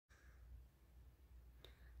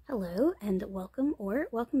Hello and welcome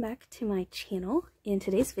back to my channel. In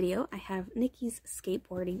today's video I have Nicki's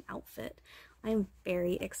skateboarding outfit. I'm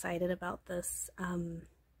very excited about this. I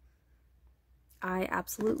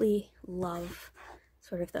absolutely love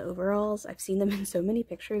sort of the overalls. I've seen them in so many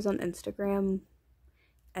pictures on Instagram,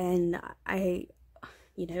 and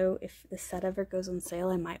if this set ever goes on sale,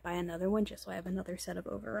 I might buy another one just so I have another set of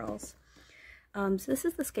overalls. So this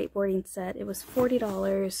is the skateboarding set. It was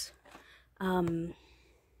 $40.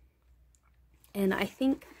 And I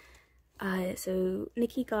think, so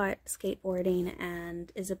Nicki got skateboarding and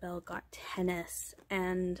Isabel got tennis,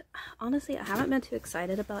 and honestly I haven't been too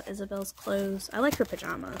excited about Isabel's clothes. I like her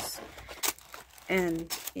pajamas,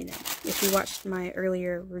 and if you watched my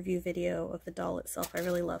earlier review video of the doll itself, I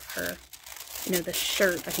really love her. The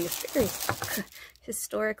shirt, I think it's very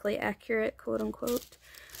historically accurate, quote unquote,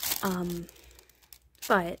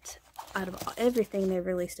 but out of everything they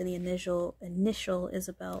released in the initial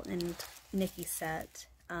Isabel and Nicki set,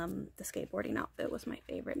 the skateboarding outfit was my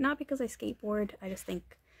favorite. Not because I skateboard, I just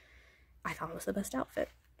think I thought it was the best outfit.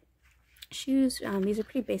 Shoes, these are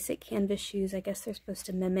pretty basic canvas shoes. I guess they're supposed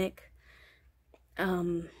to mimic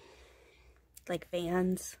like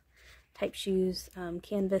Vans type shoes.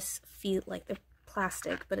 Canvas feet, like they're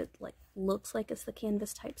plastic, but it like looks like it's the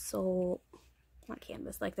canvas type sole. Not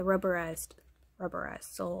canvas, like the rubberized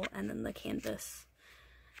sole, and then the canvas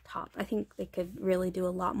top. I think they could really do a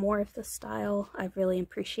lot more of this style. I've really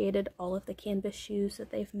appreciated all of the canvas shoes that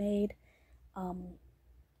they've made.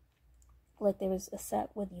 Like there was a set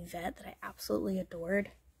with Yvette that I absolutely adored.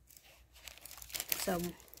 So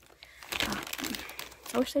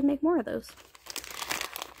I wish they'd make more of those.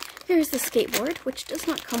 Here's the skateboard, which does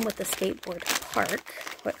not come with the skateboard park.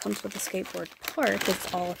 What comes with the skateboard park is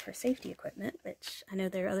all of her safety equipment, which I know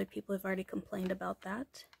there are other people who've already complained about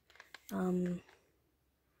that. I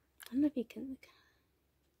don't know if you can,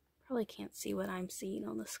 probably can't see what I'm seeing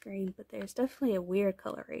on the screen, but there's definitely a weird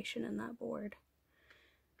coloration in that board.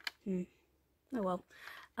 Oh well.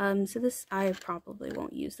 So this, I probably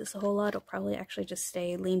won't use this a whole lot. It'll probably actually just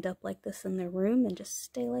stay leaned up like this in the room and just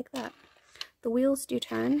stay like that. The wheels do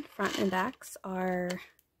turn. Front and backs are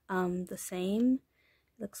the same.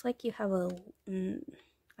 Looks like you have a,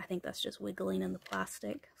 I think that's just wiggling in the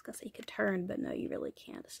plastic. I was gonna say you could turn, but no, you really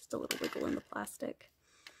can't. It's just a little wiggle in the plastic.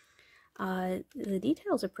 The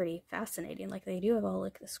details are pretty fascinating. Like they do have all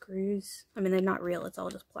like the screws. I mean, they're not real. It's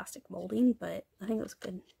all just plastic molding, but I think it was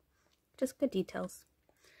good. Just good details.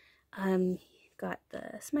 Got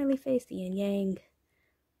the smiley face, the yin yang,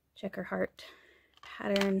 checker heart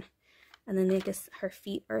pattern, and then I guess her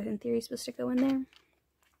feet are in theory supposed to go in there.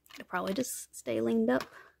 It'll probably just stay leaned up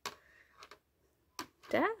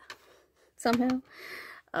somehow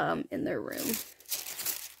in their room.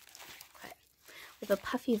 Okay. With a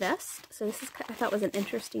puffy vest. So this is, I thought, was an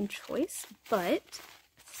interesting choice, but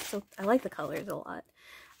so I like the colors a lot.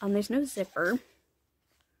 There's no zipper.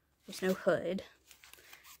 There's no hood.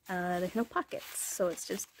 There's no pockets, so it's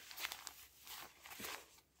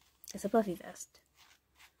a puffy vest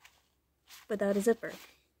without a zipper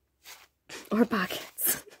or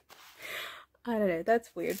pockets. I don't know,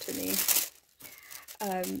 that's weird to me.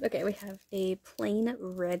 Okay, we have a plain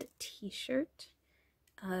red t-shirt.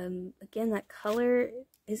 Again, that color,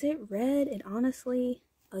 is it red? It honestly,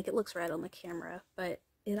 like it looks red on the camera, but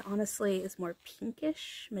it honestly is more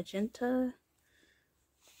pinkish, magenta.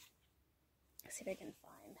 Let's see if I can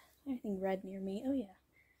find anything red near me. Oh yeah.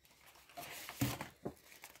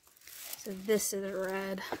 So this is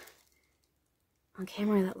red. On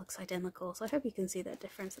camera that looks identical, so I hope you can see that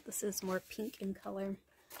difference, that this is more pink in color.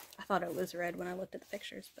 I thought it was red when I looked at the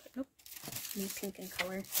pictures, but nope, more pink in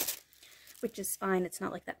color, which is fine. It's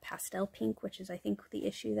not like that pastel pink, which is I think the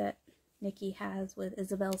issue that Nicki has with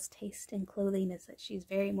Isabel's taste in clothing, is that she's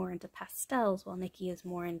very more into pastels while Nicki is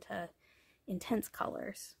more into intense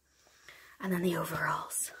colors. And then the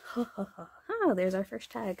overalls. Oh, there's our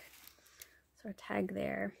first tag. So our tag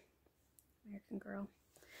there, American Girl.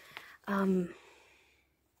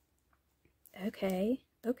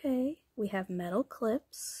 Okay, we have metal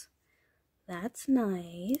clips. That's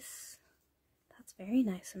nice. That's very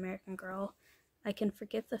nice, American Girl. I can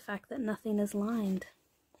forgive the fact that nothing is lined.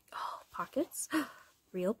 Oh, pockets.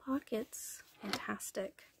 Real pockets.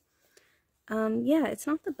 Fantastic. Yeah, it's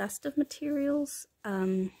not the best of materials.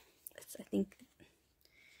 I think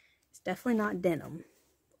it's definitely not denim.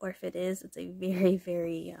 Or if it is, it's a very,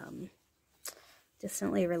 very,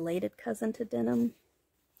 distantly related cousin to denim.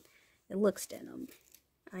 It looks denim.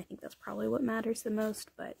 I think that's probably what matters the most,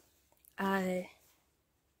 but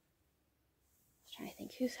trying to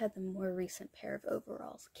think who's had the more recent pair of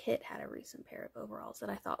overalls. Kit had a recent pair of overalls that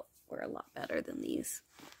I thought were a lot better than these.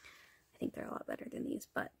 I think they're a lot better than these,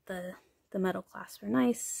 but the metal clasps are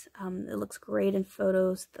nice. It looks great in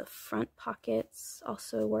photos. The front pockets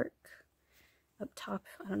also work up top.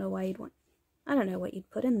 I don't know why you'd want, I don't know what you'd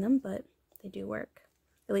put in them, but they do work.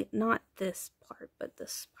 Really, not this part, but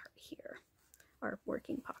this part here are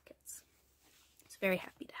working pockets. So very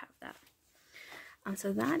happy to have that.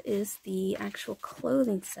 So that is the actual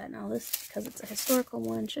clothing set. Now this, because it's a historical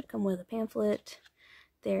one, should come with a pamphlet.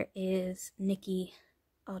 There is Nicki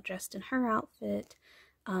all dressed in her outfit.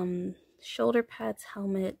 Shoulder pads,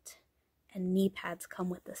 helmet, and knee pads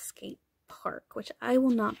come with the skate park, which I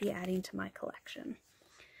will not be adding to my collection.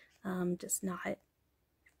 Just not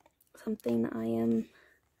something I am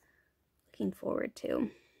looking forward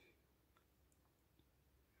to.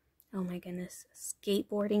 Oh my goodness,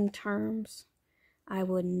 skateboarding terms. I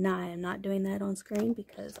am not doing that on screen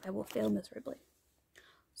because I will fail miserably.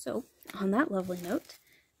 So, on that lovely note,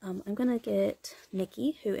 I'm going to get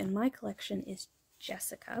Nicki, who in my collection is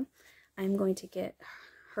Jessica. I'm going to get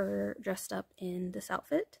her dressed up in this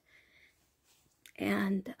outfit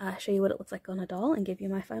and show you what it looks like on a doll and give you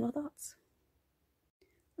my final thoughts.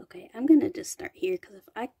 Okay, I'm going to just start here because if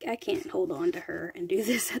I can't hold on to her and do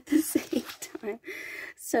this at the same time.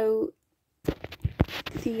 So,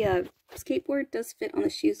 the skateboard does fit on the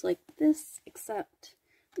shoes like this, except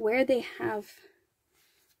where they have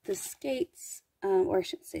the skates, or I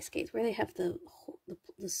shouldn't say skates, where they have the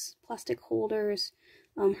plastic holders,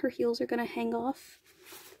 her heels are going to hang off.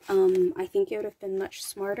 I think it would have been much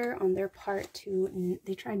smarter on their part to,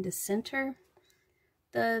 they tried to center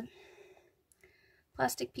the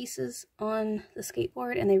plastic pieces on the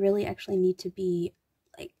skateboard, and they really actually need to be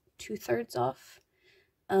like 2/3 off.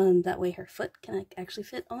 That way her foot can actually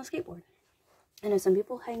fit on the skateboard. I know some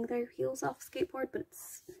people hang their heels off skateboard, but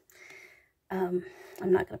it's, I'm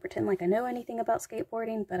not going to pretend like I know anything about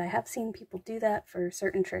skateboarding, but I have seen people do that for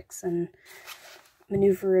certain tricks and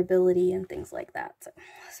maneuverability and things like that. So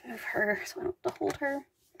let's move her so I don't have to hold her.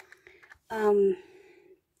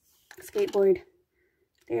 Skateboard,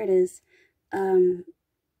 there it is.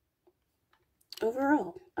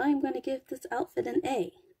 Overall, I'm going to give this outfit an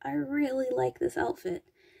A. I really like this outfit,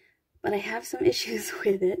 but I have some issues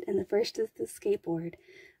with it, and the first is the skateboard.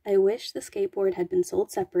 I wish the skateboard had been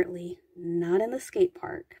sold separately, not in the skate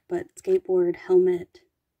park, but skateboard, helmet,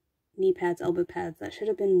 knee pads, elbow pads, that should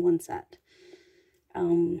have been one set.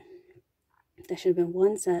 That should have been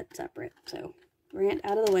one set separate. So, rant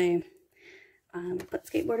out of the way. Put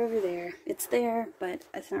skateboard over there. It's there, but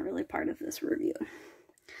it's not really part of this review.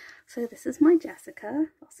 So this is my Jessica,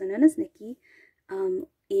 also known as Nicki,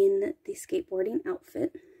 in the skateboarding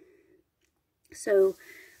outfit. So,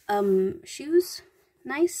 shoes,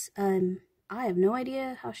 nice. I have no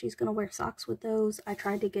idea how she's going to wear socks with those. I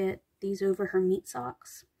tried to get these over her meat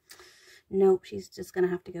socks. Nope, she's just going to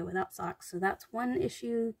have to go without socks. So that's one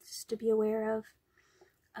issue just to be aware of.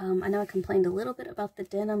 I know I complained a little bit about the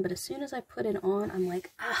denim, but as soon as I put it on, I'm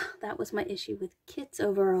like, that was my issue with Kit's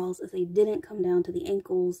overalls, is they didn't come down to the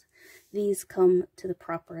ankles. These come to the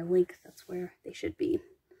proper length. That's where they should be.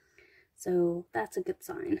 So that's a good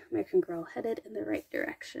sign. American Girl headed in the right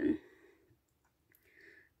direction.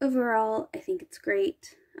 Overall, I think it's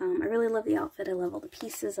great. I really love the outfit. I love all the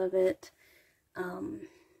pieces of it. I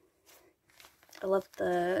love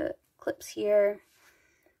the clips here.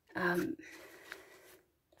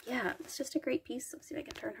 Yeah, it's just a great piece. Let's see if I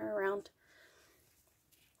can turn her around.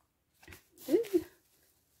 Ooh.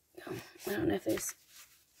 Oh, I don't know if there's...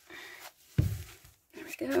 There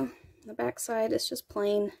we go. The back side is just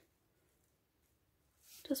plain.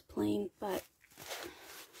 Just plain, but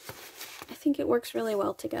I think it works really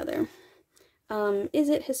well together. Is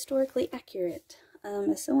it historically accurate?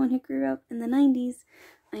 As someone who grew up in the 90s,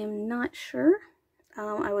 I am not sure.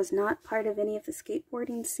 I was not part of any of the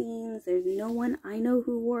skateboarding scenes. There's no one I know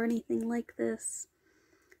who wore anything like this.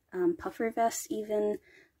 Puffer vests even.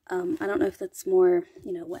 I don't know if that's more,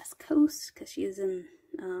 you know, West Coast, because she is in,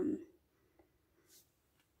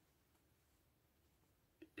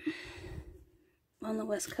 on the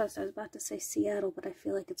West Coast. I was about to say Seattle, but I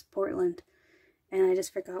feel like it's Portland. And I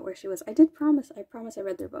just forgot where she was. I promise I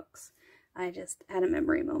read their books. I just had a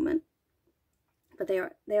memory moment. But they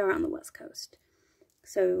are on the West Coast.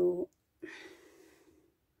 So,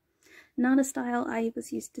 not a style I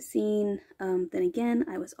was used to seeing. Then again,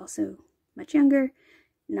 I was also much younger,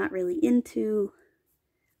 not really into,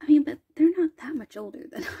 I mean, but they're not that much older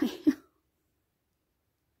than I am.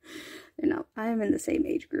 They're not, I'm in the same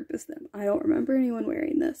age group as them. I don't remember anyone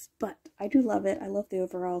wearing this, but I do love it. I love the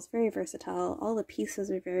overalls, very versatile. All the pieces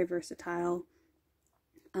are very versatile.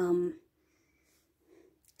 except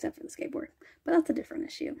for the skateboard, but that's a different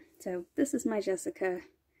issue. So this is my Jessica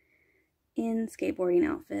in skateboarding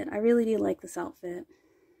outfit. I really do like this outfit,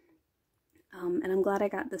 and I'm glad I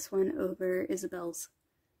got this one over Isabel's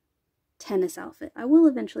tennis outfit. I will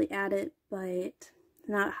eventually add it, but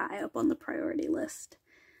not high up on the priority list.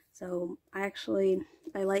 So I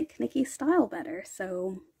like Nicki's style better,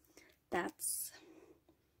 so that's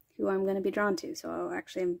who I'm going to be drawn to. So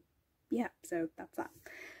actually, yeah, so that's that.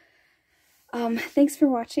 Thanks for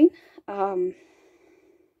watching. I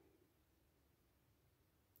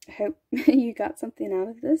hope you got something out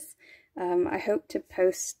of this. I hope to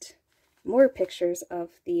post more pictures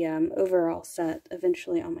of the overall set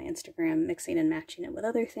eventually on my Instagram, mixing and matching it with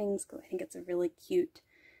other things, because I think it's a really cute.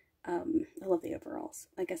 I love the overalls.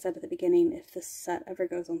 Like I said at the beginning, if this set ever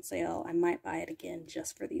goes on sale, I might buy it again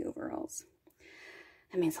just for the overalls.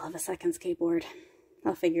 That means I'll have a second skateboard.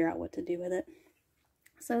 I'll figure out what to do with it.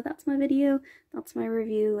 So that's my video. That's my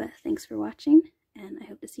review. Thanks for watching, and I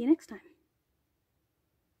hope to see you next time.